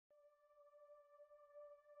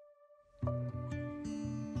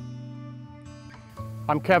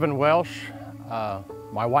I'm Kevin Welsh.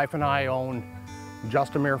 My wife and I own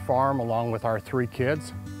Justamere Farm along with our 3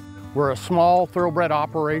 kids. We're a small thoroughbred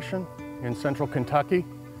operation in central Kentucky.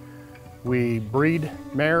 We breed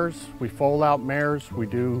mares, we foal out mares, we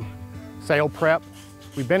do sale prep.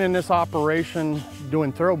 We've been in this operation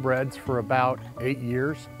doing thoroughbreds for about 8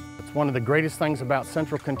 years. It's one of the greatest things about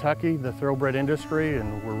central Kentucky, the thoroughbred industry,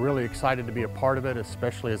 and we're really excited to be a part of it,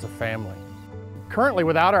 especially as a family. Currently,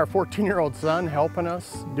 without our 14-year-old son helping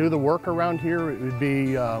us do the work around here, it would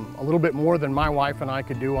be a little bit more than my wife and I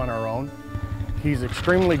could do on our own. He's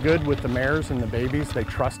extremely good with the mares and the babies. They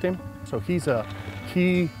trust him. So he's a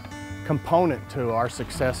key component to our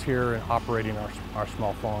success here in operating our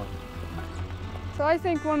small farm. So I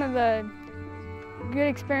think one of the good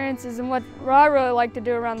experiences and what I really like to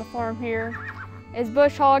do around the farm here is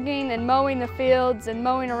bush hogging and mowing the fields and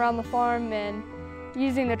mowing around the farm and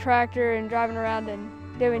using the tractor and driving around and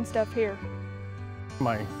doing stuff here.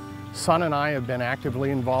 My son and I have been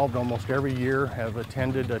actively involved almost every year, have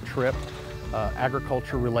attended a trip,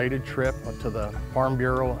 agriculture-related trip to the Farm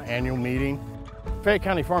Bureau annual meeting. Fayette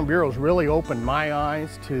County Farm Bureau has really opened my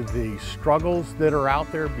eyes to the struggles that are out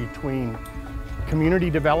there between community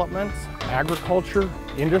developments, agriculture,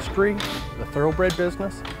 industry, the thoroughbred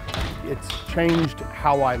business. It's changed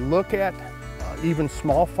how I look at even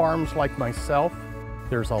small farms like myself.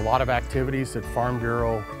 There's a lot of activities that Farm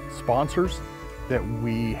Bureau sponsors that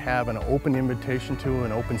we have an open invitation to,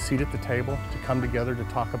 an open seat at the table to come together to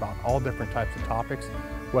talk about all different types of topics,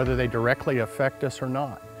 whether they directly affect us or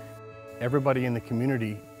not. Everybody in the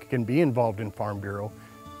community can be involved in Farm Bureau.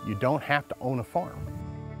 You don't have to own a farm.